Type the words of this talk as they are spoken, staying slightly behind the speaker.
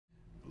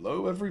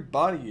Hello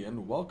everybody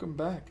and welcome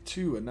back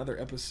to another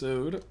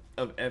episode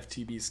of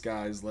FTB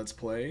Skies Let's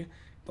Play.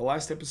 The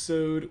last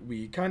episode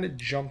we kind of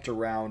jumped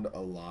around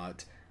a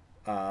lot,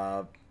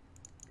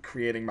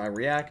 creating my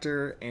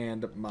reactor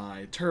and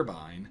my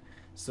turbine.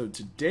 So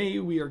today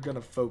we are going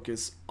to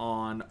focus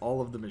on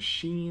all of the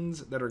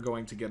machines that are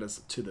going to get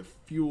us to the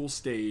fuel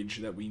stage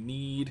that we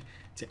need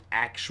to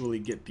actually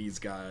get these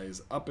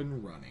guys up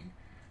and running.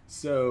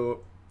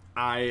 So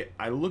I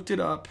looked it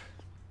up,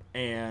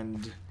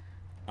 and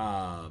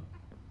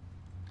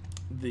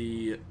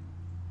the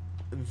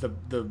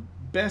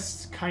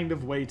best kind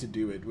of way to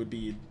do it would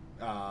be,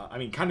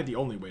 kind of the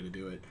only way to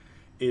do it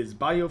is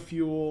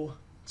biofuel,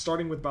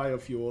 starting with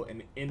biofuel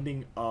and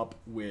ending up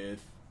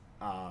with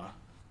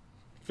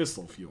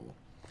fissile fuel.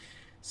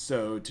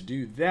 So to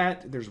do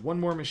that, there's one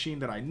more machine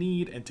that I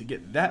need, and to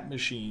get that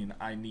machine,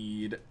 I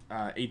need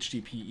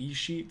HDPE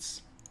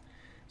sheets.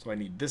 So I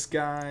need this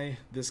guy,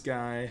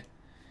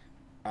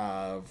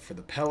 for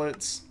the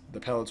pellets. The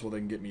pellets will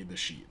then get me the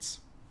sheets.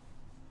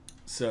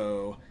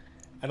 So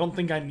I don't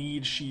think I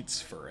need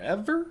sheets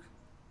forever.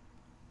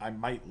 I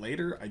might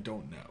later, I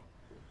don't know.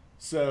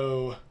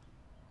 So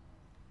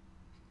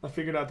I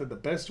figured out that the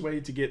best way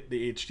to get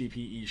the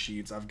HDPE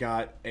sheets, I've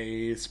got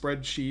a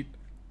spreadsheet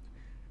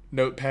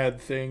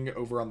notepad thing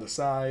over on the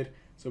side.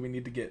 So we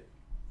need to get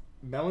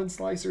melon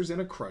slicers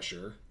and a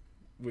crusher,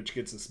 which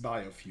gets us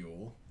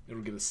biofuel.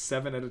 It'll get us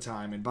 7 at a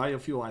time, and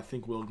biofuel I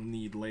think we'll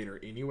need later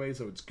anyway,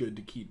 so it's good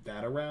to keep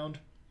that around.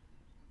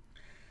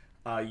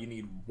 You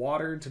need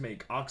water to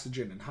make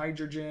oxygen and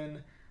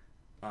hydrogen.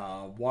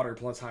 Water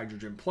plus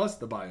hydrogen plus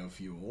the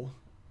biofuel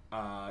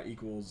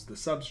equals the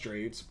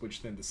substrates,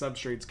 which then the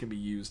substrates can be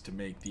used to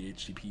make the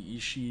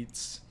HDPE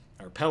sheets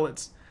or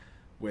pellets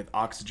with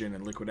oxygen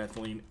and liquid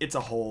ethylene. It's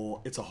a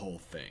whole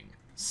thing.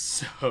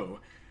 So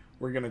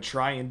we're gonna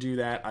try and do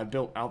that. I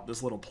built out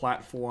this little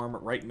platform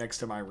right next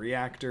to my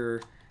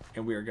reactor,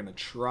 and we are gonna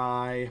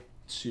try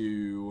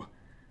to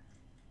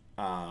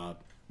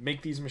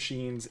make these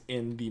machines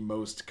in the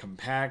most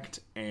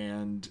compact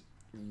and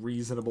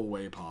reasonable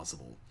way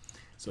possible.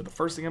 So the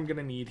first thing I'm going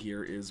to need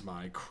here is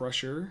my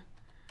crusher,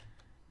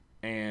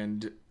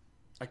 and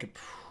I could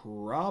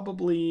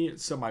probably,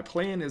 so my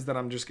plan is that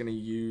I'm just going to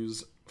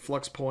use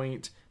flux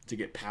point to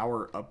get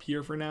power up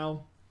here for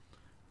now,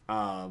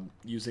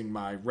 using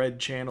my red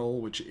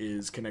channel, which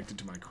is connected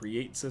to my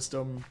create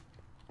system.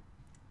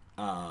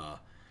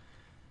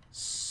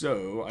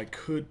 So I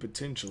could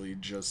potentially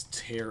just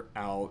tear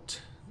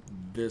out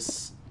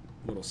this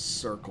little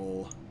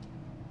circle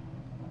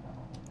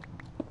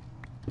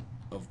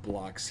of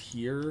blocks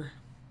here.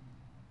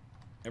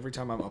 Every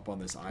time I'm up on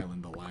this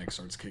island, the lag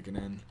starts kicking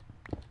in.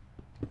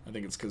 I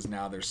think it's because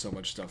now there's so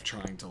much stuff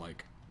trying to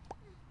like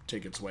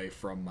take its way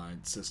from my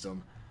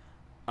system.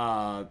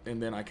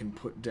 And then I can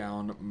put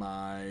down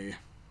my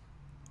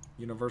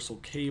universal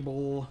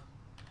cable,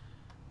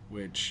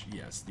 which,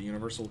 yes, the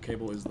universal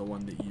cable is the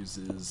one that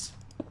uses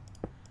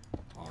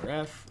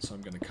RF, so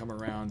I'm going to come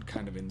around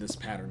kind of in this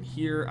pattern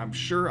here. I'm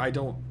sure I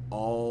don't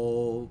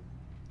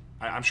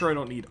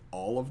need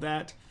all of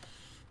that,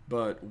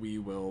 but we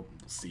will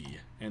see.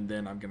 And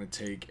then I'm going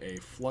to take a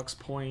flux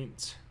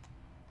point,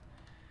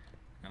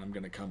 and I'm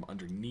going to come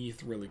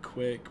underneath really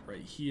quick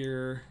right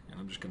here, and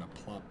I'm just going to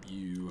plop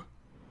you,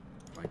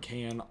 if I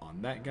can,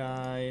 on that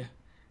guy.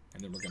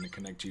 And then we're going to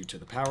connect you to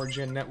the power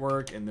gen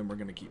network, and then we're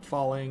going to keep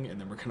falling, and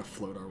then we're going to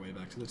float our way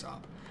back to the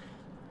top.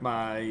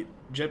 My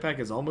jetpack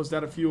is almost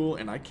out of fuel,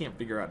 and I can't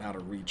figure out how to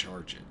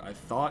recharge it. I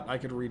thought I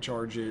could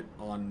recharge it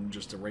on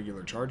just a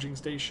regular charging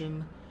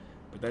station,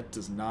 but that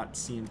does not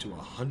seem to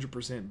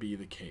 100% be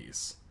the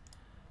case.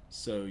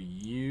 So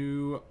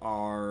you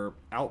are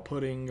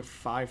outputting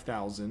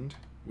 5,000,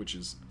 which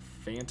is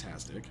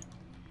fantastic.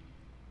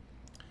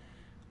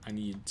 I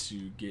need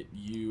to get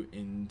you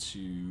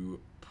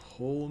into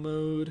pull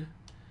mode.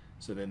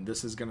 So then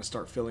this is going to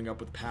start filling up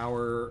with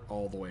power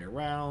all the way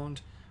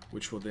around,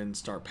 which will then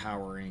start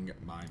powering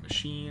my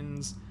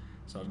machines.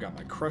 So I've got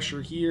my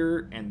crusher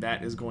here, and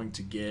that is going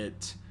to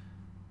get,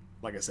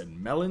 like I said,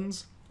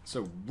 melons.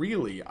 So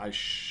really, I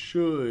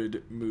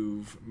should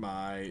move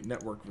my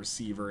network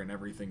receiver and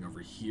everything over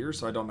here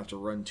so I don't have to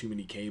run too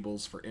many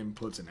cables for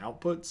inputs and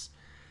outputs.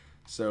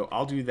 So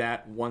I'll do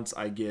that once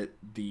I get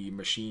the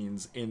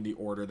machines in the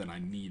order that I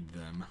need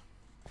them.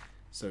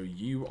 So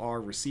you are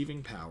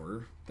receiving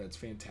power. That's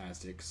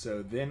fantastic.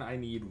 So then I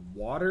need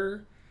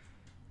water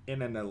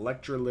and an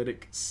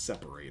electrolytic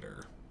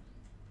separator.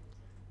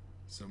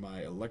 So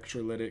my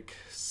electrolytic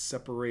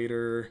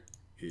separator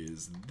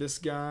is this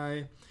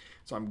guy.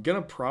 So I'm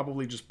gonna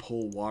probably just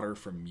pull water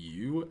from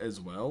you as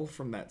well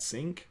from that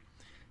sink.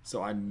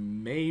 So I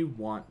may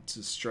want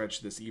to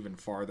stretch this even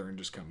farther and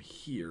just come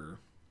here,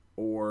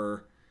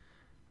 or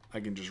I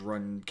can just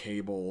run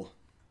cable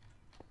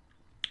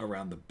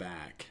around the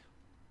back.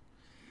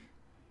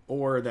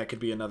 Or that could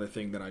be another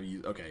thing that I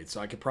use. Okay, so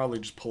I could probably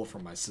just pull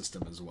from my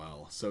system as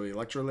well. So the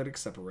electrolytic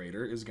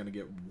separator is going to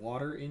get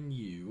water in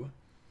you.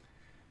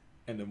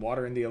 And then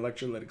water in the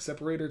electrolytic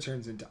separator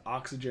turns into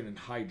oxygen and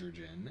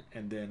hydrogen.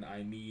 And then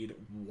I need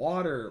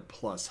water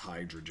plus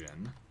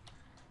hydrogen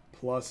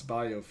plus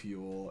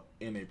biofuel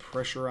in a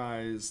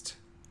pressurized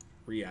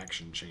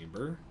reaction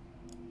chamber.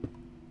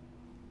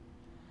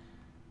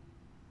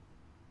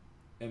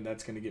 And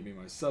that's going to get me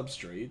my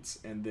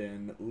substrates. And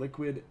then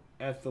liquid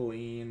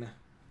ethylene.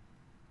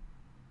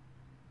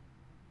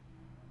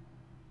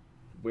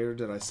 Where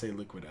did I say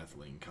liquid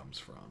ethylene comes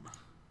from?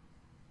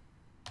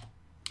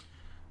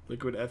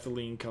 Liquid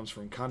ethylene comes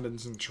from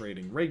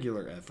concentrating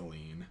regular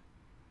ethylene,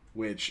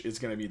 which is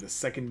going to be the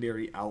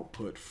secondary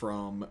output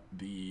from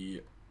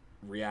the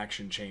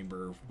reaction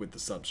chamber with the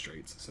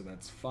substrates. So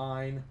that's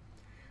fine.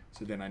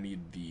 So then I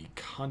need the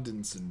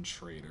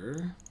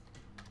condensator,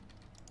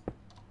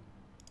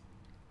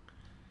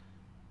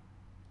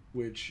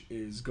 which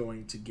is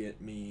going to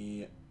get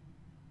me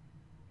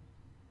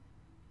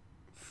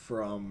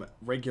from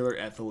regular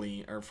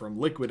ethylene, or from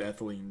liquid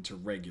ethylene to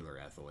regular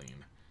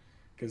ethylene.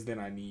 Because then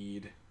I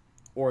need,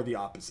 or the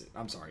opposite.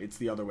 I'm sorry, it's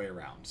the other way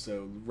around.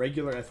 So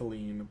regular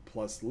ethylene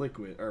plus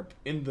liquid, or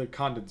in the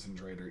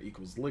condensator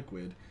equals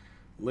liquid.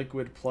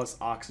 Liquid plus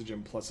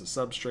oxygen plus a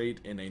substrate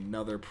in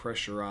another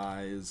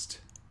pressurized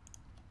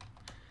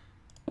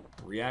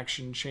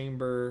reaction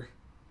chamber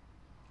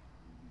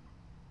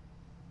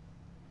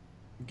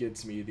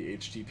gets me the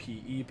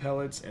HDPE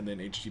pellets, and then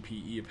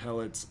HDPE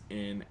pellets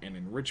in an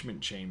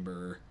enrichment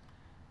chamber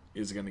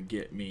is going to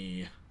get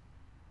me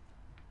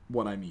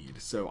what I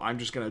need. So I'm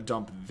just going to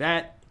dump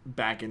that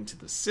back into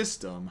the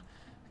system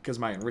because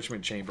my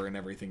enrichment chamber and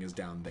everything is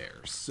down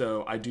there.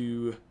 So I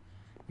do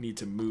need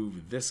to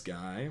move this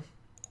guy.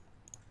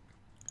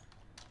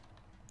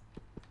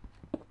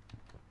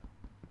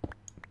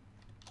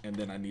 And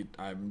then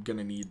I'm going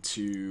to need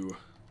to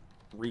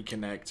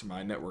reconnect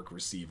my network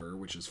receiver,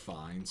 which is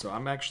fine. So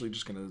I'm actually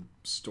just going to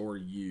store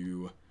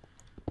you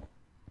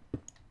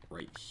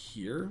right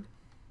here.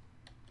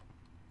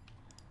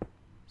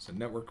 So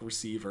network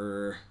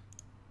receiver,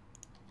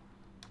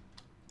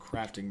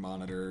 crafting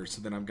monitor.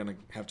 So then I'm going to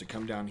have to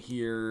come down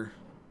here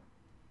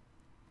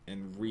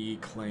and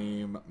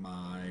reclaim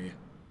my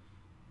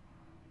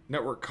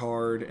network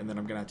card, and then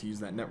I'm going to have to use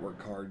that network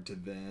card to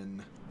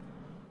then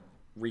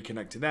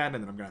reconnect to that, and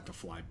then I'm going to have to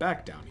fly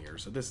back down here.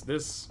 So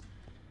this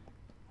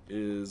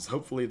is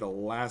hopefully the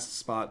last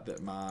spot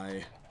that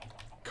my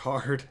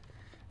card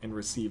and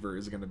receiver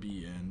is going to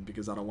be in,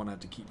 because I don't want to have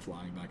to keep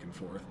flying back and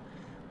forth.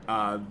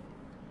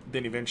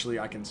 Then eventually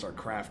I can start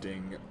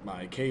crafting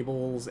my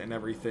cables and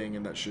everything,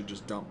 and that should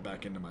just dump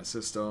back into my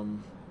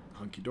system.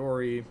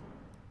 Hunky-dory.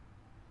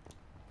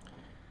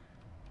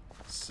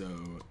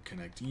 So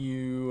connect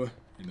you,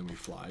 and then we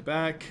fly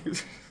back.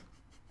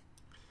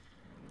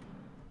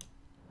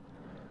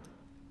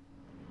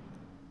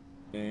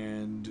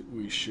 And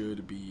we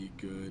should be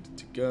good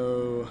to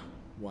go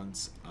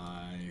once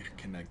I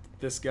connect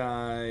this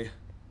guy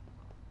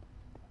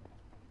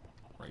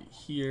right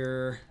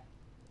here.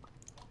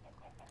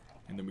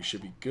 And then we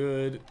should be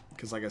good,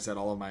 because like I said,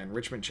 all of my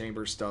enrichment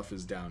chamber stuff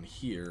is down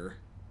here.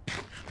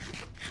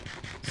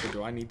 So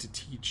do I need to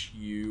teach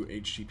you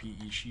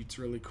HDPE sheets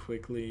really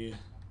quickly?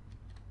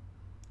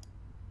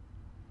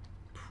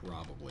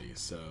 Probably,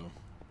 so.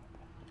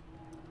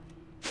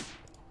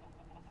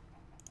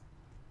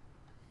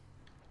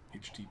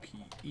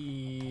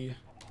 HDPE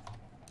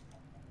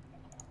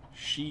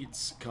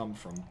sheets come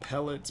from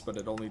pellets, but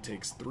it only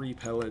takes 3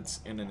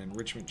 pellets in an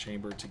enrichment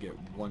chamber to get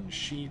 1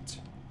 sheet.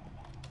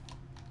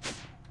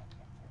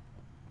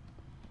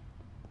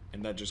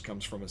 And that just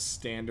comes from a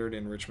standard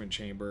enrichment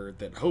chamber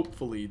that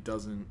hopefully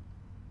doesn't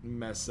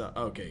mess up.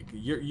 Okay,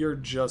 you're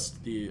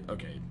just the,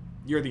 okay,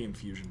 you're the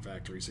infusion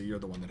factory, so you're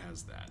the one that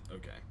has that.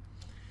 Okay.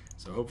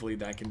 So hopefully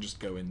that can just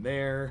go in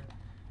there,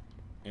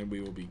 and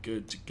we will be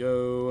good to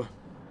go.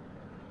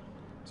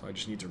 So I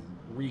just need to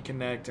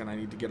reconnect, and I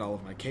need to get all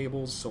of my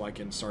cables so I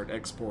can start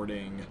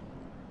exporting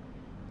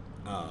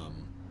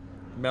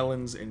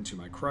melons into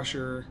my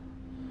crusher.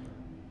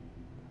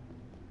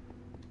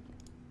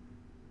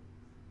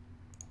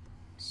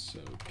 So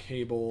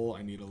cable,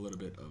 I need a little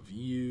bit of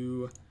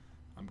you.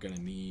 I'm going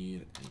to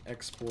need an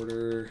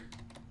exporter,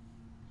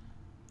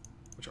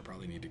 which I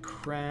probably need to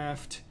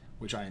craft,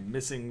 which I am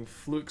missing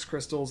Fluix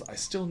crystals. I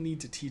still need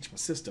to teach my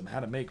system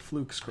how to make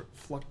Fluix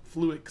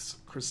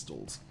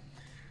crystals.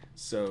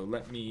 So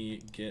let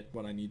me get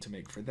what I need to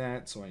make for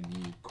that. So I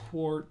need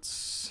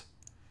quartz,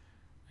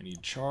 I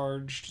need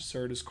charged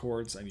Certus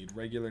quartz, I need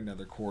regular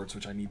nether quartz,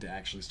 which I need to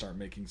actually start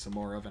making some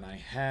more of, and I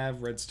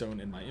have redstone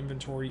in my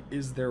inventory.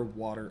 Is there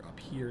water up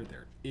here?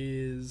 There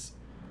is.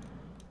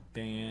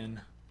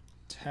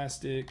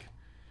 Fantastic.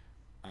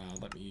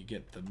 Let me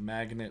get the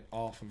magnet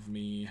off of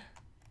me,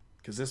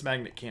 because this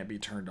magnet can't be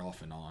turned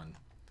off and on.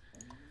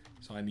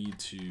 So I need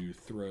to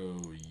throw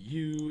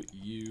you,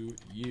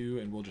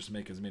 and we'll just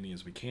make as many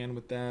as we can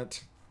with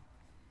that.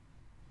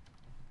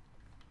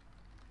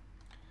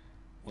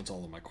 Once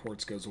all of my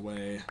quartz goes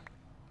away.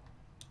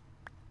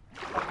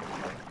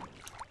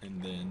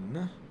 And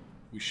then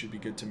we should be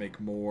good to make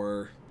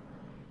more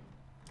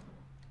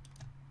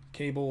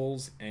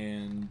cables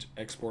and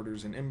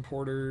exporters and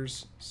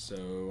importers.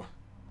 So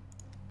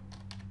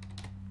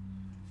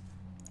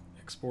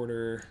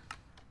exporter.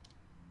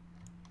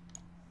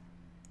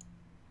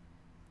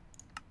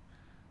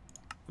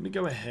 Let me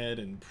go ahead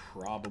and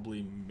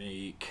probably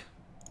make,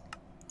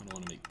 I don't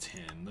want to make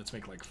 10. Let's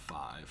make like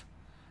 5.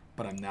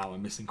 But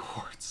I'm missing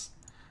quartz.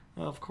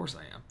 Well, of course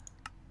I am.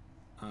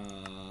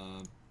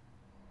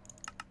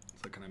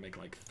 So can I make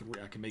like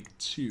 3? I can make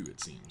 2,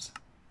 it seems.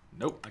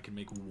 Nope, I can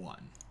make 1.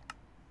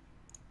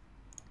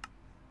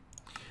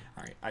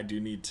 Alright, I do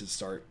need to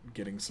start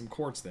getting some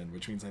quartz then,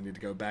 which means I need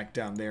to go back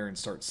down there and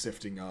start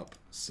sifting up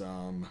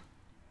some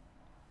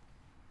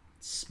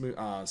soul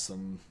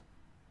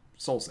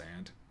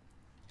sand.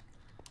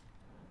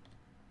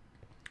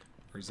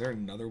 Or is there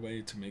another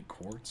way to make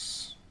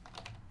quartz?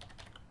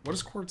 What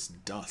does quartz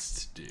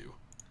dust do?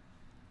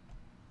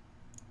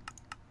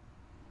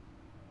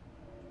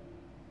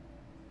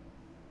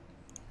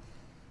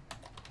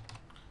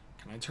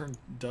 Can I turn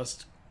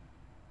dust...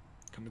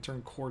 Can I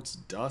turn quartz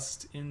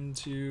dust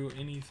into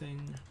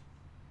anything?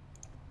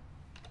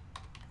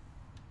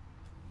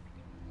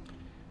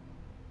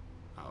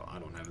 Oh, I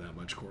don't have that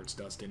much quartz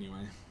dust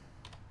anyway.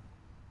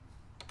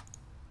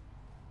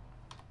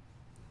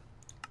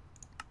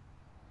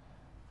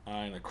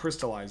 In a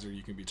crystallizer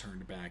you can be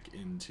turned back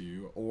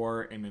into,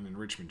 or in an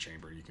enrichment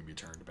chamber you can be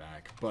turned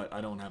back, but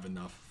I don't have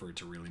enough for it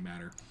to really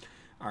matter.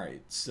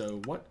 Alright,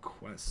 so what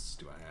quests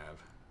do I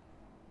have?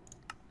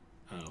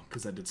 Oh,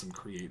 because I did some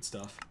create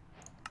stuff.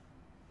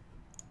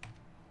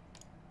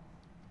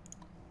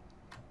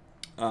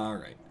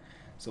 Alright,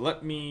 so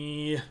let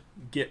me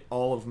get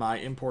all of my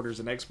importers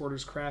and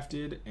exporters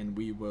crafted, and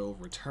we will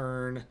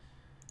return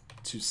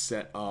to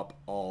set up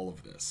all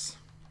of this.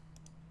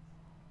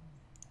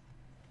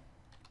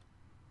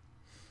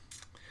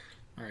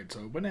 Alright,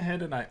 so I went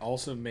ahead and I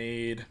also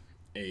made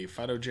a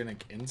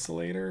photogenic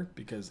insulator,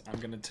 because I'm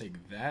going to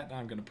take that and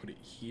I'm going to put it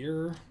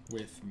here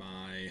with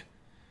my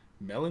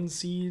melon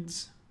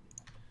seeds,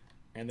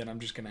 and then I'm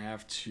just going to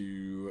have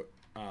to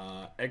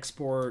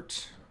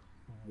export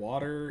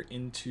water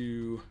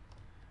into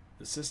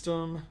the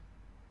system.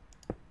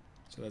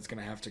 So that's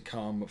going to have to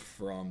come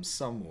from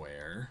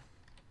somewhere.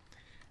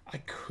 I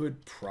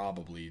could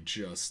probably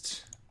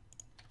just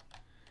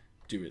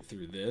do it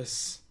through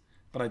this,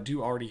 but I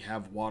do already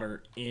have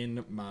water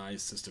in my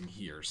system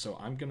here, so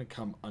I'm going to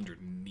come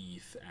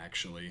underneath,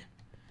 actually.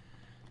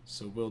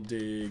 So we'll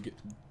dig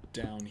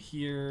down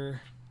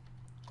here,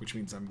 which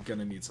means I'm going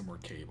to need some more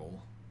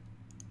cable.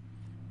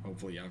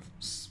 Hopefully I've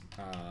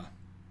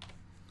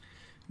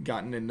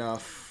gotten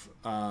enough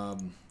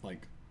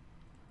like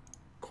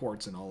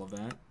quartz and all of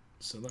that.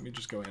 So let me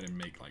just go ahead and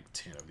make like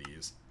 10 of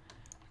these.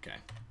 Okay.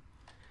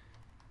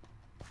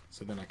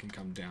 So then I can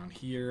come down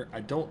here. I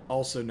don't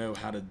also know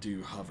how to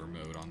do hover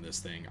mode on this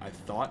thing. I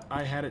thought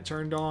I had it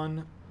turned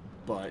on,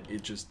 but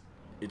it just,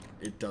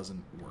 it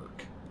doesn't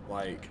work.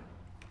 Like,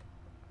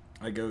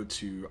 I go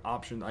to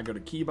options, I go to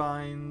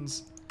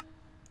keybinds,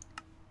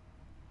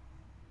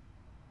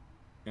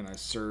 and I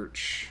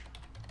search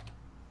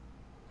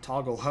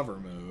toggle hover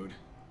mode,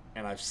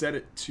 and I've set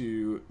it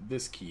to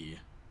this key,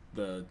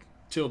 the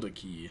tilde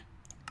key,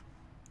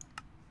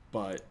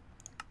 but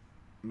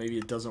maybe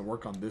it doesn't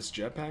work on this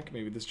jetpack.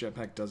 Maybe this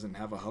jetpack doesn't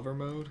have a hover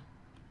mode,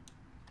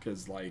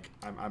 because like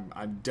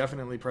I'm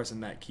definitely pressing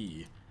that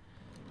key,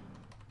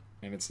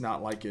 and it's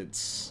not like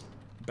it's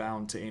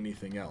bound to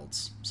anything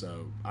else.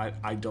 So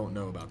I don't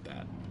know about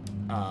that.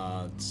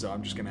 So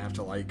I'm just gonna have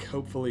to like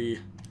hopefully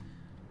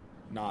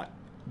not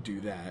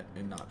do that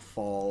and not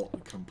fall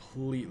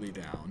completely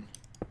down.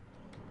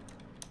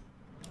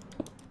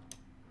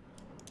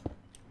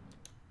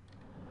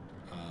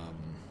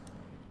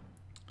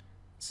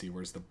 See,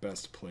 where's the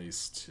best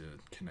place to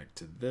connect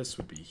to this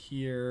would be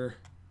here.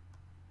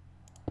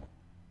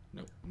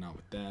 Nope, not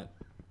with that,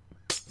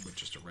 with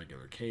just a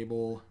regular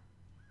cable.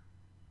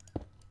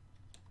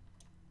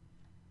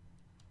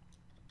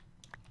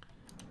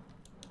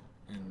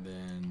 And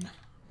then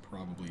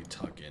probably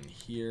tuck in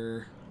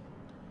here.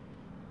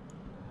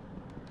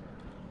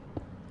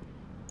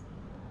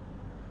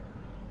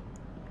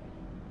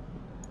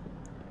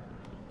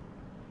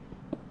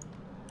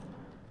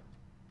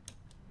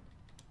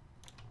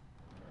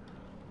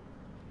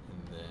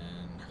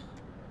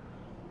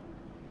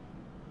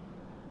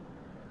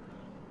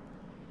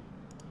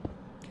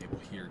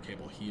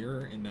 Cable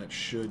here, and that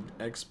should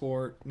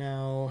export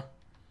now.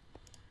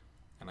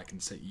 And I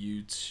can set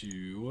you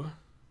to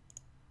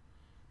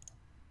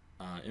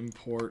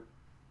import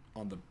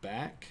on the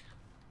back,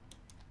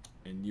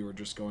 and you are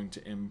just going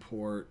to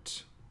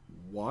import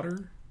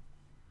water.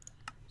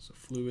 So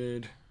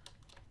fluid,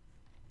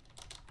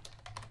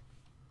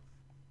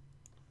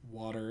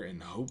 water,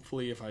 and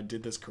hopefully if I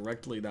did this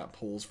correctly, that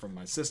pulls from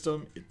my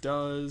system. It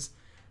does.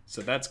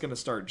 So that's going to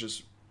start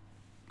just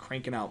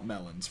cranking out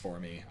melons for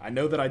me. I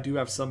know that I do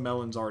have some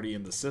melons already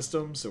in the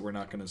system, so we're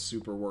not going to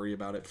super worry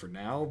about it for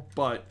now,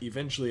 but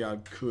eventually I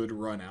could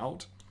run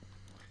out.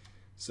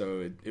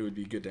 So it would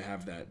be good to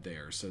have that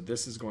there. So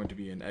this is going to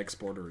be an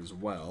exporter as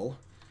well.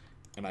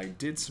 And I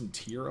did some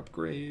tier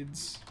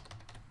upgrades.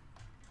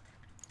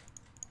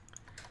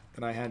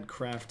 that I had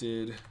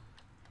crafted.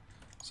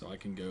 So I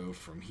can go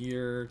from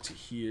here to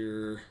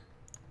here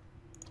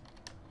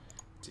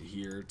to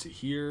here to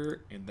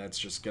here, and that's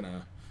just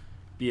gonna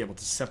be able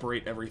to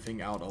separate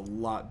everything out a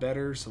lot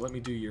better. So let me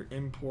do your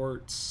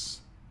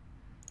imports.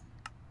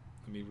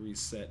 Let me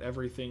reset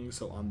everything.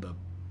 So on the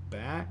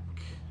back,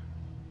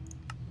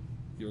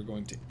 you're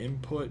going to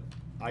input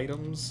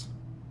items,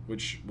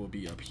 which will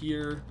be up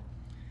here,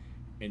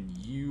 and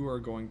you are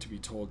going to be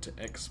told to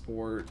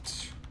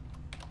export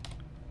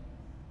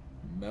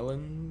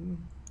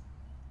melon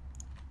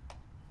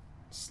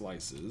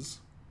slices,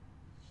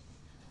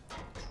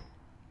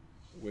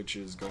 which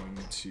is going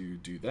to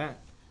do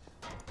that.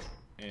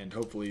 And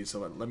hopefully, so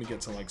let me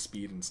get some like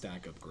speed and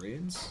stack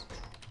upgrades.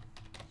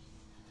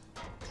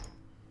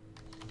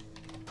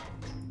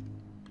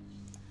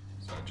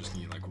 So I just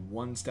need like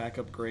one stack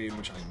upgrade,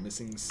 which I'm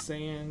missing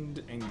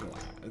sand and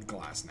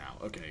glass now.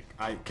 Okay,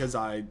 because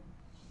I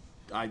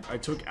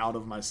took out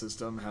of my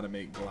system how to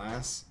make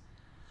glass.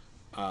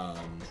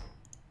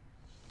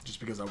 Just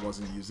because I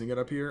wasn't using it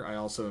up here. I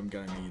also am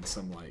gonna need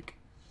some like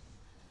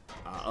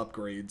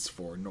upgrades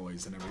for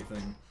noise and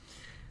everything.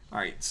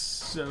 Alright,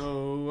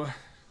 so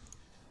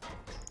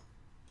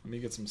let me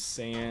get some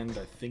sand.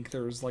 I think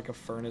there's like a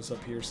furnace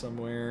up here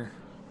somewhere.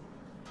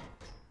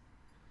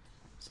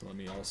 So let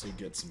me also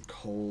get some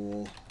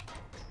coal.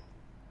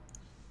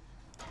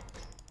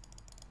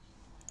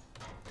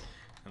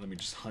 And let me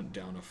just hunt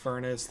down a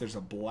furnace. There's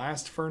a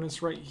blast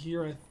furnace right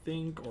here, I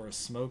think, or a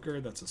smoker.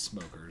 That's a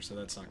smoker, so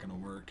that's not gonna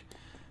work.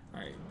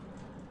 Alright,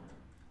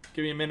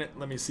 give me a minute.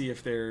 Let me see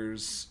if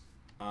there's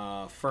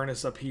a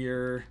furnace up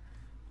here,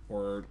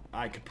 or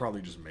I could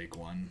probably just make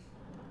one.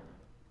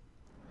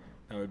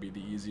 That would be the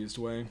easiest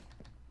way.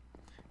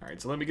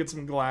 Alright, so let me get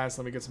some glass,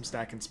 let me get some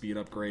stack and speed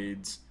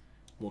upgrades.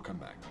 We'll come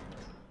back.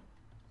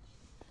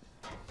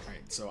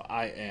 Alright, so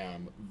I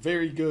am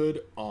very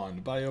good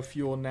on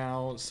biofuel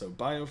now. So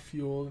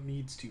biofuel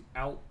needs to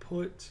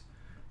output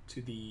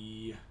to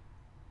the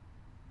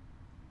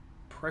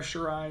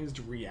pressurized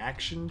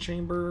reaction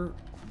chamber,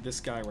 this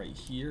guy right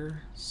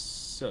here.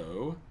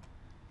 So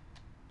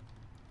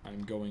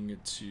I'm going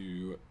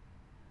to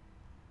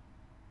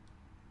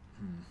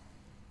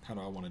how do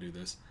I want to do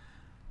this?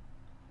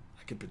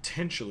 I could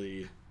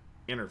potentially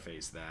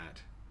interface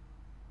that.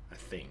 I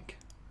think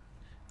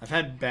I've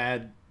had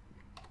bad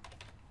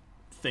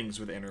things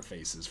with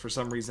interfaces. For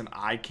some reason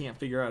I can't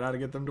figure out how to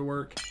get them to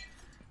work.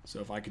 So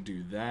if I could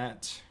do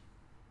that,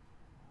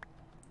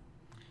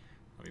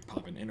 let me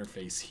pop an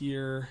interface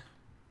here,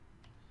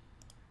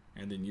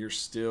 and then you're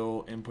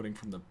still inputting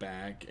from the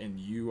back, and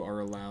you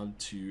are allowed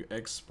to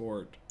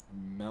export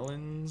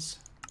melons.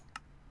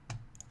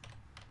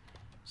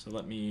 So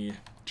let me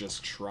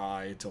just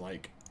try to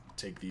like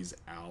take these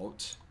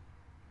out.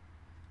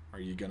 Are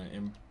you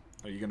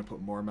gonna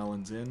put more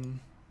melons in?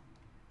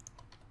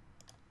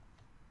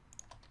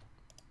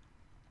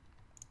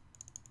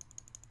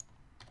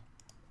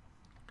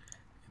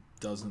 It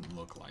doesn't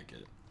look like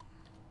it.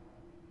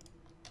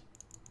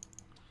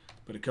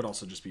 But it could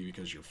also just be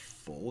because you're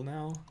full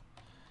now.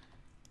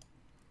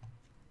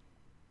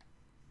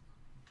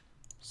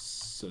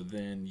 So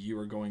then you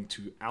are going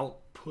to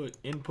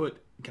input.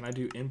 Can I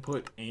do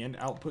input and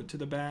output to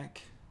the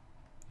back?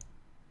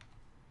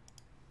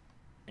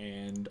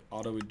 And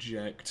auto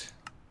eject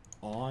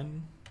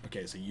on.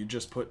 Okay, so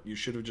you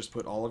should have just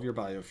put all of your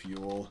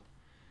biofuel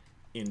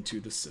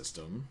into the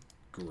system.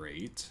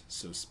 Great.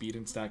 So speed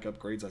and stack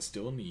upgrades I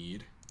still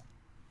need.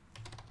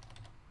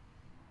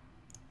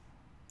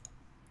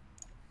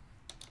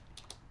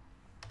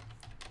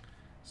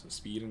 So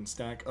speed and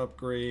stack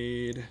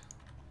upgrade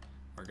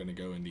are going to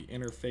go in the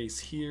interface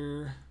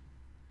here,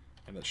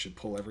 and that should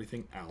pull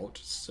everything out.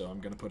 So I'm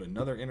going to put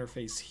another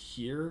interface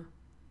here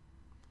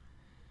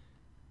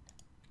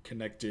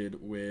connected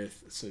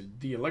with, so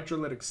the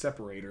electrolytic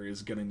separator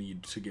is going to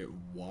need to get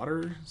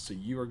water, so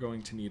you are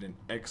going to need an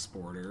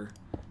exporter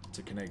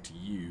to connect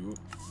you.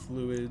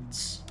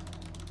 Fluids,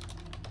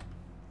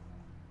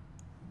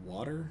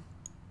 water.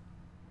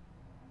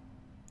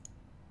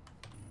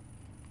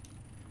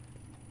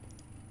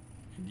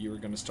 You are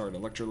going to start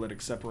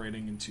electrolytic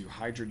separating into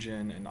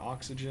hydrogen and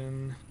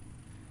oxygen.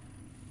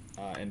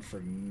 And for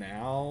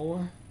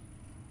now,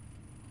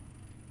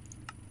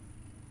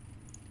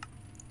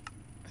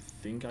 I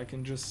think I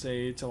can just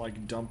say to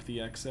like dump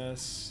the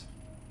excess.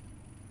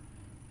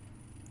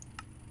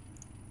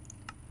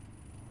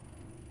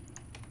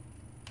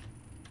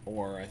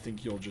 Or I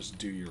think you'll just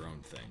do your own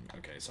thing.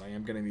 Okay, so I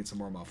am going to need some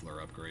more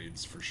muffler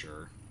upgrades for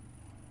sure.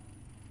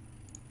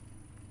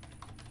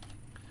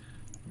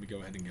 Let me go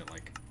ahead and get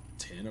like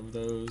 10 of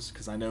those,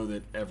 because I know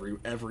that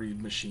every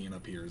machine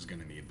up here is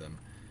going to need them.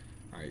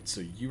 Alright, so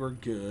you are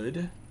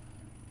good.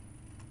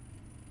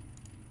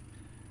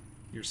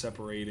 You're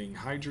separating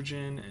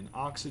hydrogen and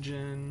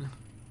oxygen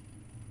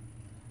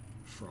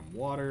from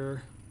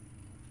water.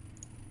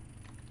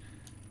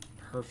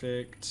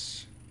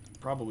 Perfect.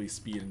 Probably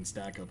speed and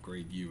stack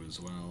upgrade you as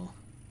well.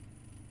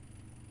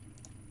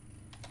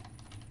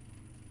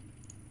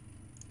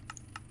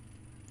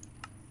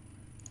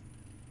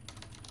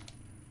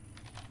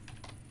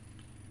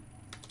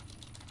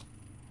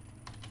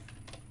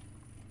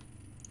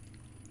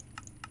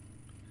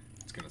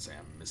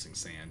 missing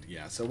sand.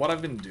 Yeah, so what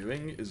I've been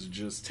doing is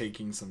just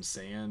taking some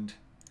sand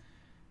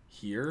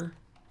here,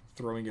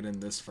 throwing it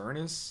in this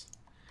furnace,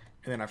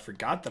 and then I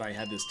forgot that I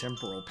had this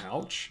temporal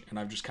pouch, and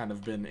I've just kind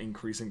of been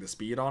increasing the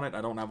speed on it.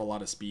 I don't have a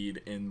lot of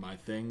speed in my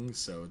thing,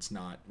 so it's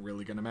not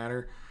really going to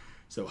matter.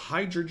 So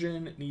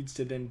hydrogen needs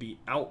to then be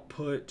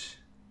output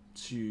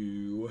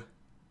to...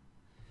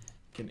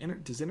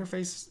 Does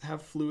interface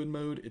have fluid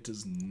mode? It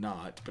does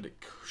not, but it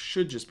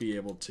should just be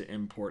able to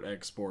import,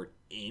 export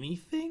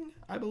anything,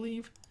 I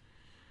believe.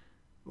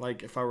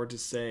 Like if I were to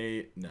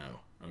say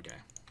no, okay.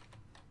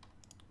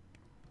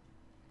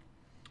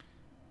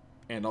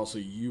 And also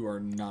you are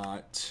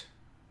not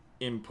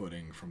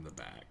inputting from the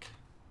back.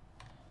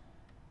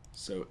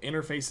 So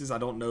interfaces, I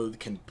don't know,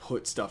 can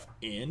put stuff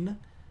in.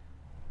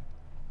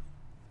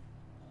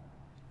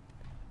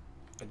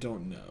 I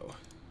don't know.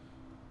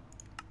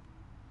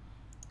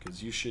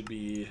 Because you should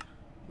be...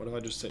 What if I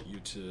just set you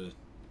to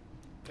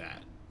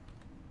that?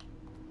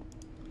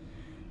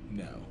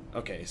 No.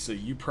 Okay, so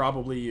you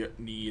probably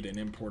need an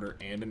importer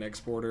and an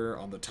exporter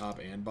on the top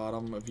and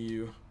bottom of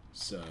you.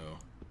 So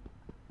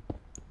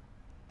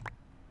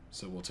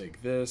we'll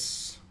take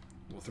this.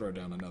 We'll throw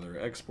down another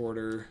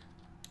exporter.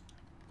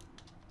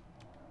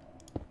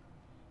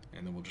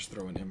 And then we'll just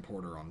throw an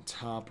importer on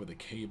top with a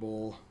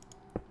cable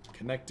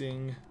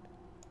connecting.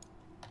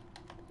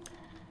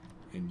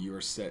 And you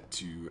are set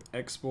to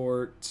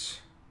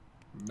export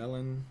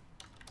melon.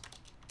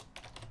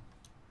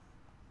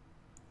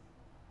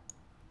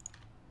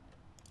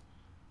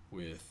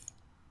 With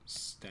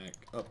stack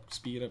up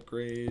speed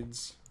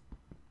upgrades.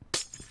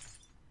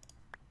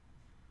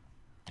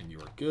 And you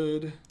are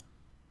good.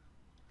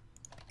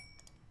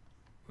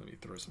 Let me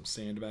throw some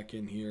sand back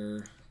in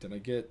here. Did I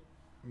get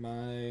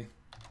my...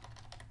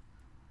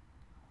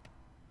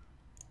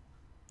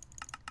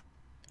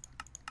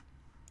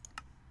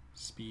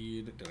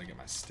 speed? Did I get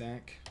my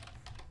stack?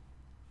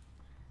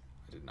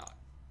 I did not.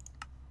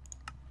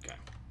 Okay.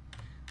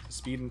 So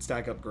speed and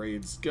stack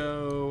upgrades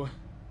go.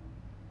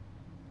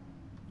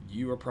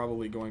 You are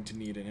probably going to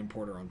need an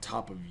importer on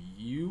top of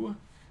you.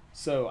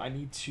 So I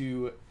need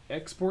to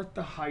export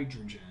the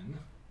hydrogen,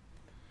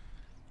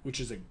 which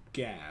is a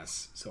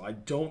gas. So I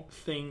don't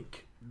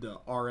think the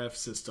RF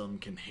system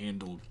can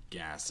handle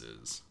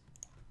gases.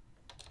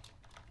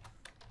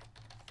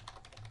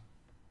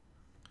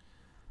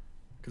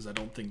 Because I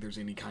don't think there's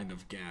any kind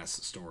of gas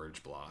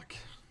storage block.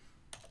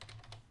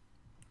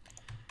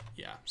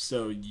 Yeah,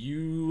 so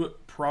you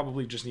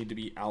probably just need to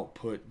be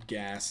output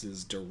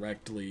gases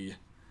directly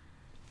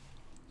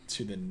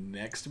to the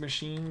next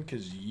machine,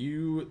 because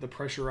you, the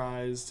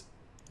pressurized,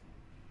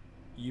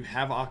 you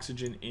have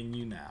oxygen in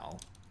you now.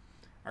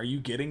 Are you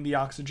getting the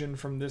oxygen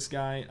from this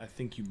guy? I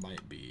think you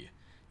might be.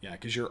 Yeah,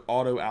 because you're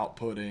auto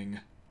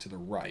outputting to the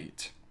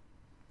right.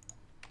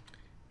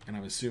 And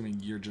I'm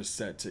assuming you're just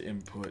set to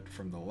input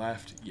from the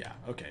left. Yeah,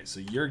 okay, so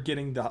you're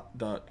getting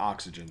the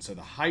oxygen. So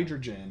the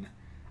hydrogen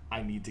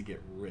I need to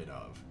get rid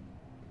of.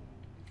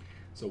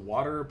 So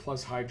water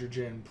plus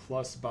hydrogen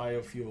plus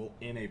biofuel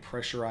in a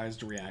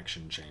pressurized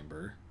reaction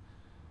chamber,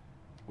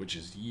 which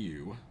is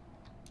you.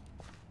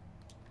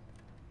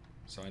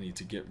 So I need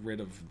to get rid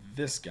of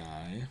this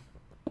guy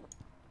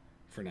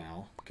for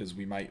now, because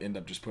we might end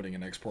up just putting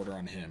an exporter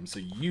on him. So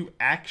you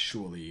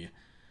actually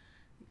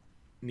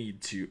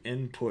need to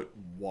input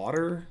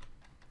water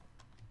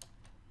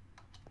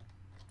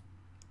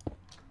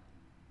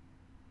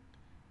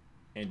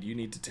and you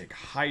need to take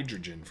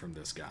hydrogen from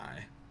this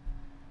guy.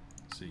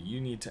 So you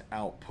need to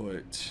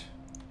output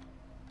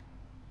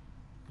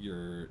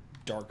your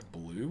dark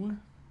blue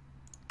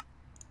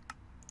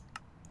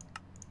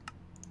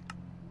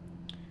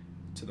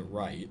to the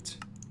right.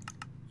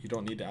 You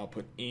don't need to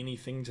output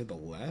anything to the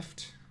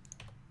left.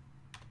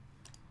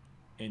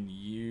 And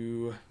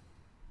you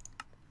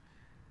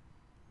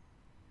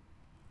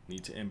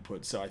need to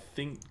input. So I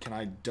think, can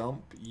I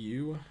dump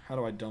you? How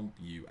do I dump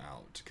you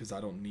out? Because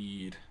I don't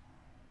need...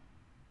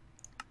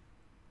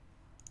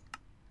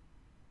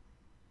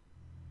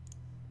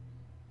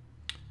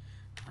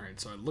 Alright,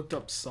 so I looked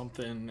up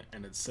something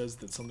and it says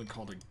that something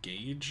called a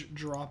gauge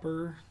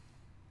dropper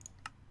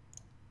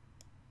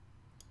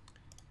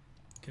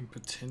can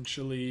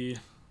potentially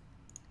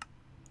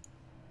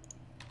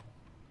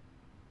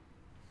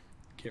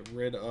get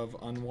rid of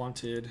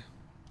unwanted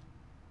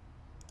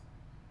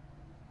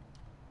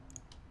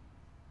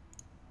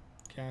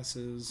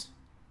gases,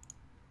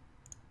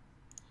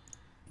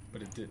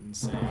 but it didn't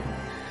say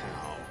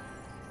how.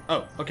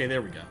 Oh, okay,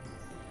 there we go.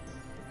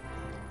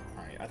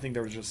 Alright, I think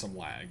there was just some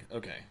lag.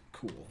 Okay,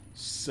 cool.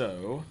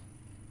 So,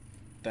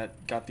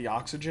 that got the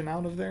oxygen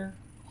out of there.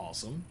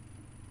 Awesome.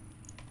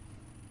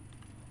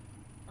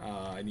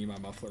 I need my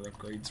muffler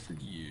upgrades for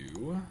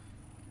you.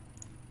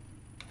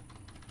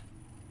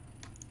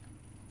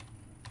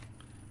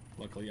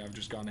 Luckily, I've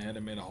just gone ahead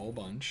and made a whole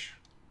bunch.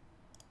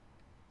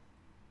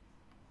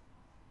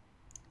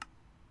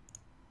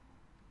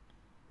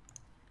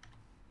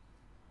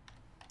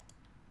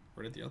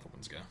 Where did the other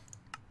ones go?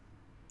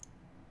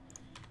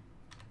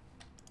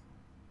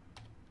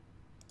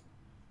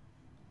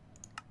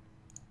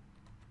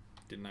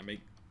 Didn't I make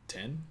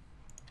 10?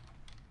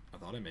 I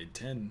thought I made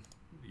 10.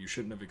 You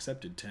shouldn't have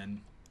accepted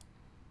 10.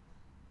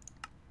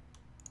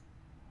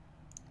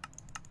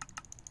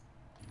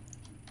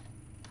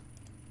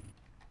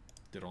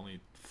 Did only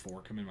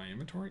 4 come in my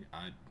inventory?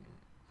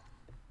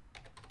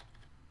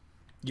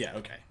 Yeah,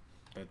 okay.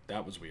 But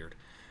that was weird.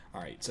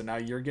 Alright, so now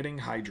you're getting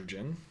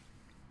hydrogen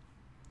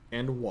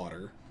and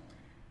water.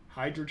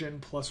 Hydrogen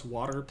plus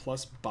water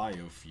plus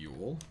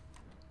biofuel.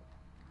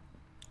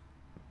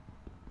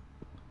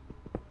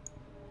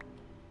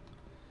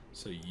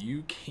 So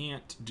you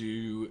can't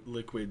do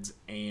liquids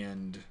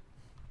and...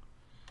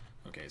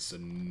 Okay, so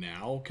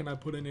now can I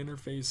put an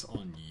interface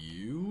on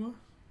you?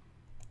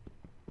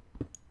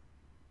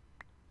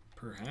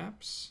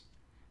 Perhaps?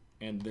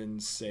 And then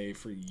say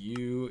for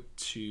you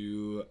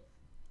to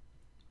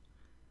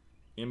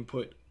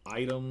input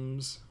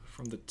items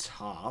from the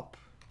top,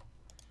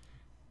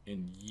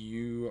 and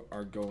you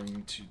are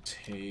going to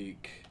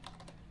take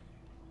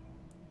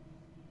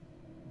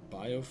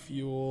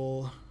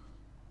biofuel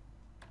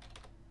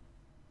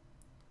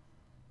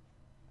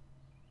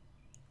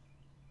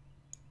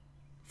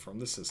from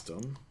the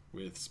system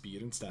with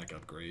speed and stack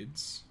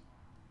upgrades.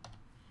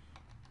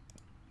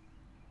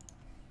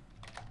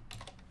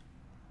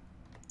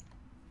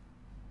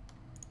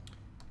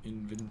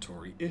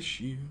 Inventory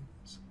issues.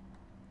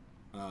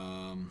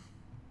 Alright,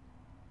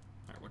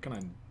 what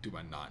can do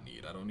I not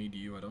need? I don't need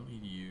you, I don't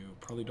need you,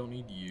 probably don't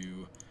need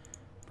you,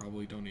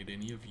 probably don't need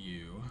any of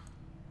you.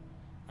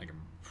 I can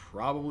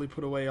probably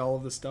put away all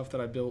of the stuff that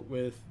I built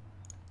with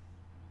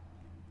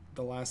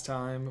the last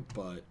time,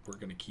 but we're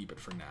going to keep it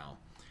for now.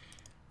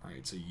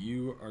 Alright, so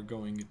you are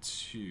going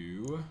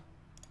to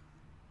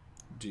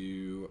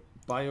do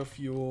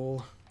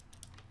biofuel,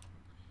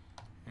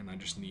 and I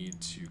just need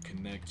to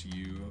connect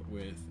you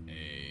with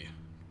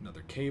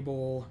another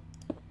cable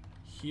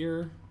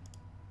here.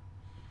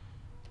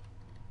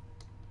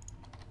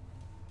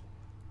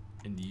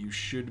 And you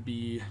should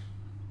be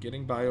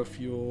getting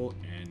biofuel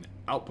and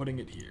outputting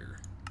it here.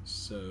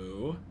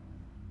 So,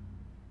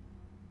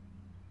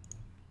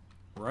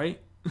 right?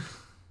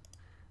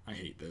 I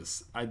hate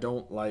this. I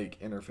don't like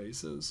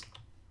interfaces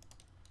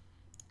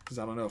because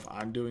I don't know if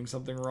I'm doing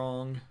something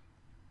wrong.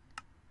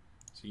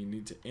 So you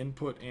need to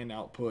input and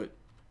output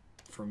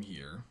from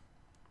here,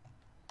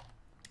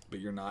 but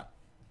you're not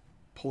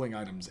pulling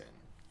items in.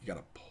 You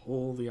gotta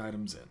pull the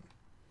items in.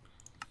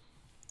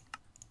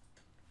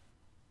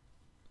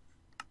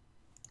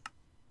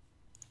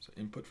 So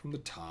input from the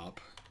top.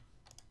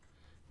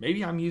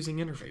 Maybe I'm using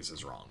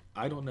interfaces wrong.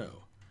 I don't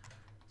know.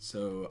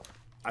 So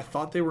I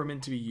thought they were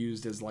meant to be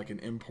used as like an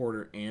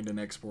importer and an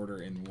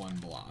exporter in one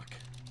block.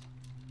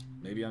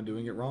 Maybe I'm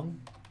doing it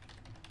wrong.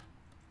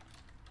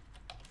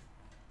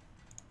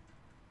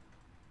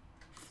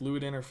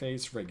 Fluid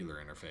interface, regular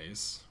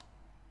interface.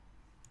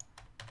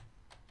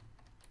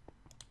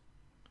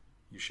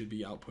 You should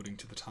be outputting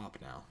to the top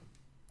now.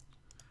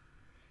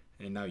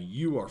 And now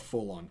you are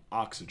full on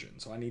oxygen.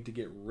 So I need to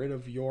get rid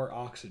of your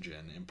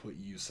oxygen and put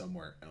you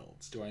somewhere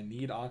else. Do I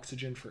need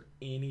oxygen for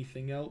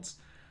anything else?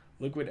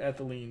 Liquid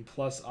ethylene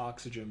plus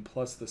oxygen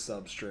plus the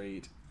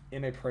substrate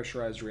in a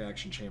pressurized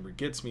reaction chamber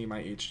gets me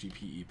my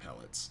HDPE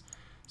pellets.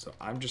 So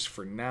I'm just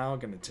for now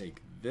going to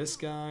take this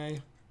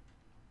guy,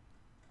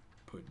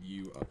 put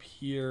you up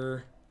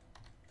here,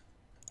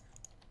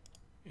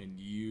 and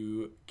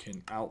you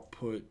can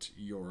output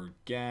your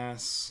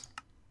gas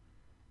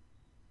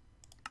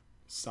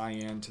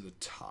cyan to the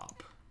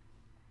top.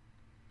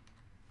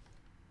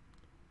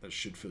 That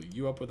should fill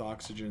you up with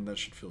oxygen. That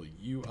should fill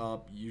you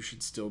up. You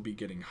should still be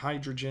getting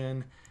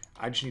hydrogen.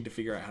 I just need to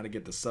figure out how to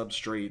get the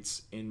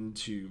substrates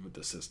into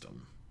the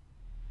system.